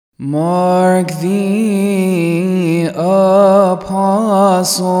Mark the Apostle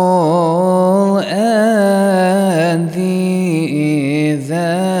and the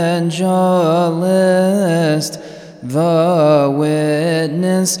Evangelist, the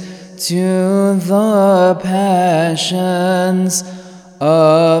witness to the passions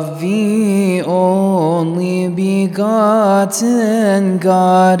of the only begotten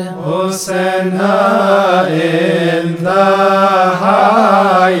God. Hosanna in the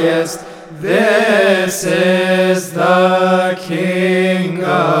highest, this is the King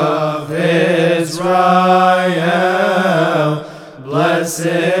of Israel. Blessed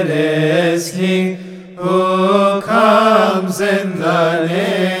is he who comes in the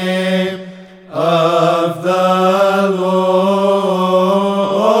name